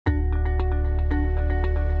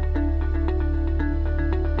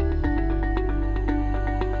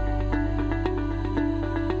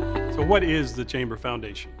So what is the Chamber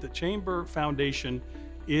Foundation? The Chamber Foundation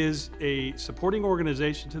is a supporting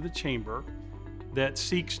organization to the Chamber that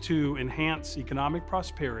seeks to enhance economic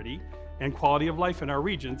prosperity and quality of life in our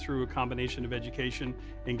region through a combination of education,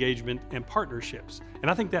 engagement, and partnerships. And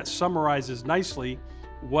I think that summarizes nicely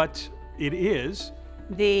what it is.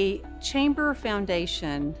 The Chamber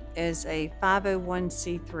Foundation is a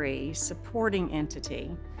 501c3 supporting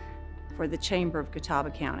entity for the Chamber of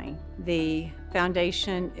Catawba County. The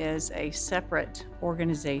foundation is a separate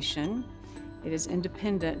organization. It is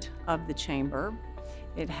independent of the Chamber.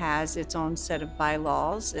 It has its own set of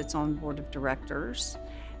bylaws, its own board of directors,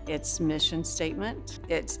 its mission statement,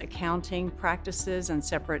 its accounting practices, and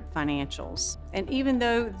separate financials. And even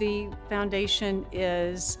though the foundation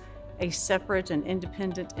is a separate and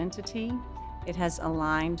independent entity, it has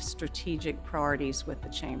aligned strategic priorities with the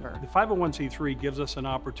Chamber. The 501c3 gives us an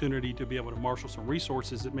opportunity to be able to marshal some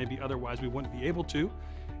resources that maybe otherwise we wouldn't be able to,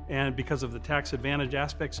 and because of the tax advantage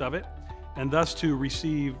aspects of it, and thus to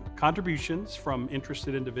receive contributions from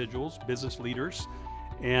interested individuals, business leaders,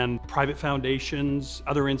 and private foundations,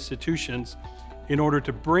 other institutions, in order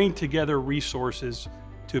to bring together resources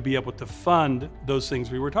to be able to fund those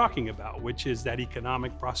things we were talking about, which is that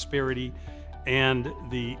economic prosperity and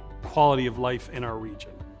the quality of life in our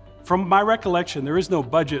region. From my recollection, there is no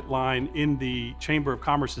budget line in the Chamber of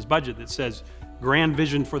Commerce's budget that says grand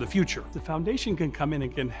vision for the future. The foundation can come in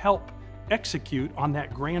and can help execute on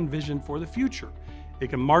that grand vision for the future.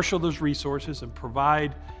 It can marshal those resources and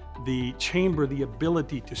provide the Chamber the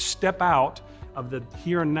ability to step out of the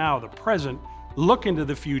here and now, the present, look into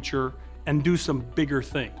the future and do some bigger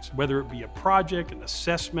things, whether it be a project, an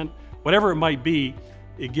assessment, whatever it might be.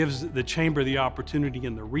 It gives the Chamber the opportunity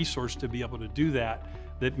and the resource to be able to do that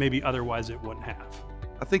maybe otherwise it wouldn't have.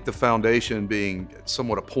 I think the foundation being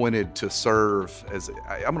somewhat appointed to serve as,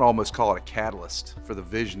 I'm going to almost call it a catalyst for the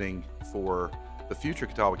visioning for the future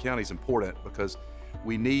of Catawba County is important, because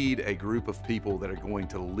we need a group of people that are going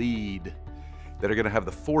to lead, that are going to have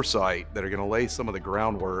the foresight, that are going to lay some of the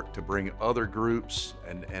groundwork to bring other groups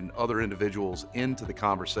and other individuals into the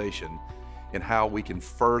conversation and how we can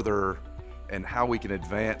further and how we can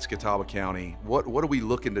advance Catawba County. What are we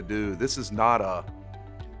looking to do? This is not a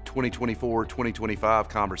 2024, 2025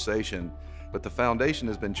 conversation, but the foundation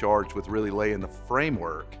has been charged with really laying the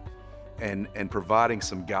framework and providing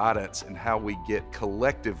some guidance in how we get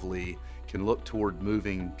collectively can look toward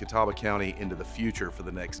moving Catawba County into the future for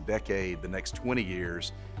the next decade, the next 20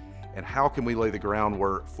 years, and how can we lay the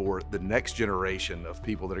groundwork for the next generation of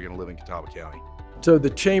people that are going to live in Catawba County. So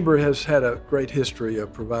the Chamber has had a great history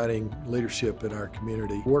of providing leadership in our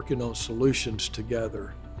community. Working on solutions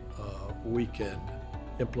together, we can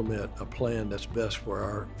implement a plan that's best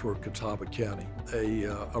for Catawba County.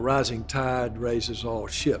 A rising tide raises all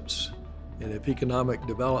ships. And if economic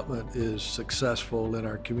development is successful in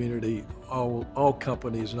our community, all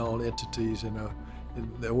companies and all entities and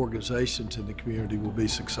the organizations in the community will be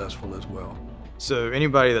successful as well. So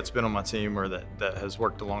anybody that's been on my team or that has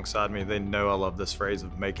worked alongside me, they know I love this phrase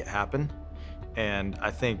of make it happen. And I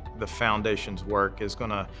think the foundation's work is going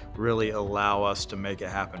to really allow us to make it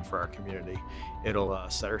happen for our community. It'll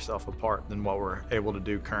set ourselves apart than what we're able to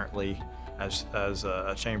do currently as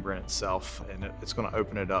a chamber in itself, and it's going to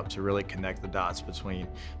open it up to really connect the dots between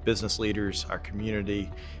business leaders, our community,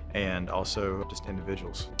 and also just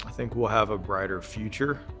individuals. I think we'll have a brighter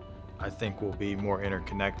future. I think we'll be more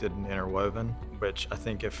interconnected and interwoven, which I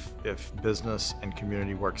think if business and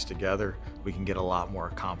community works together, we can get a lot more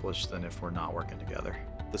accomplished than if we're not working together.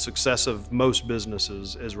 The success of most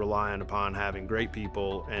businesses is reliant upon having great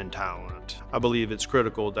people and talent. I believe it's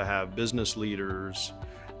critical to have business leaders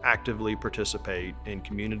actively participate in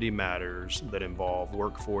community matters that involve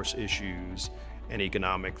workforce issues and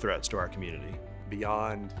economic threats to our community.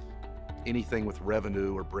 Beyond anything with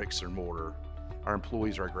revenue or bricks or mortar, our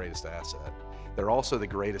employees are our greatest asset. They're also the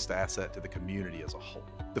greatest asset to the community as a whole.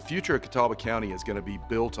 The future of Catawba County is going to be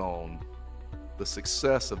built on the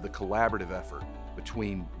success of the collaborative effort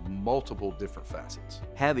between multiple different facets.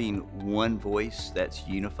 Having one voice that's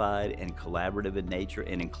unified and collaborative in nature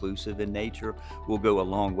and inclusive in nature will go a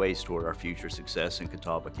long ways toward our future success in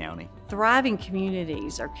Catawba County. Thriving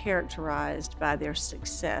communities are characterized by their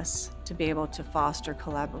success to be able to foster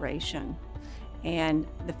collaboration. And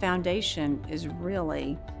the foundation is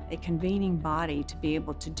really a convening body to be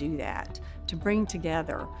able to do that, to bring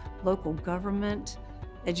together local government,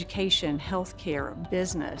 education, healthcare,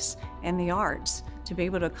 business, and the arts to be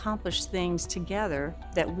able to accomplish things together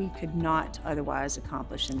that we could not otherwise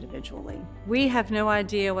accomplish individually. We have no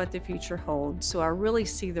idea what the future holds, so I really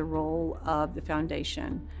see the role of the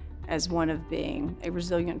foundation as one of being a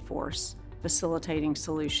resilient force facilitating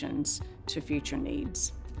solutions to future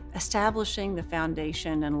needs. Establishing the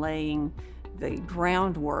foundation and laying the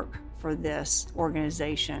groundwork for this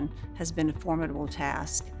organization has been a formidable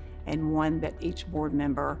task, and one that each board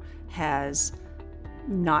member has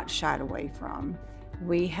not shied away from.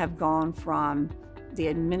 We have gone from the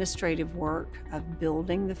administrative work of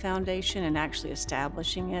building the foundation and actually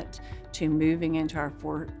establishing it to moving into our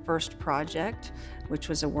first project, which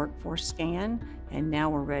was a workforce scan, and now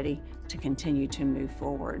we're ready to continue to move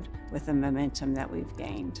forward with the momentum that we've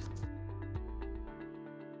gained.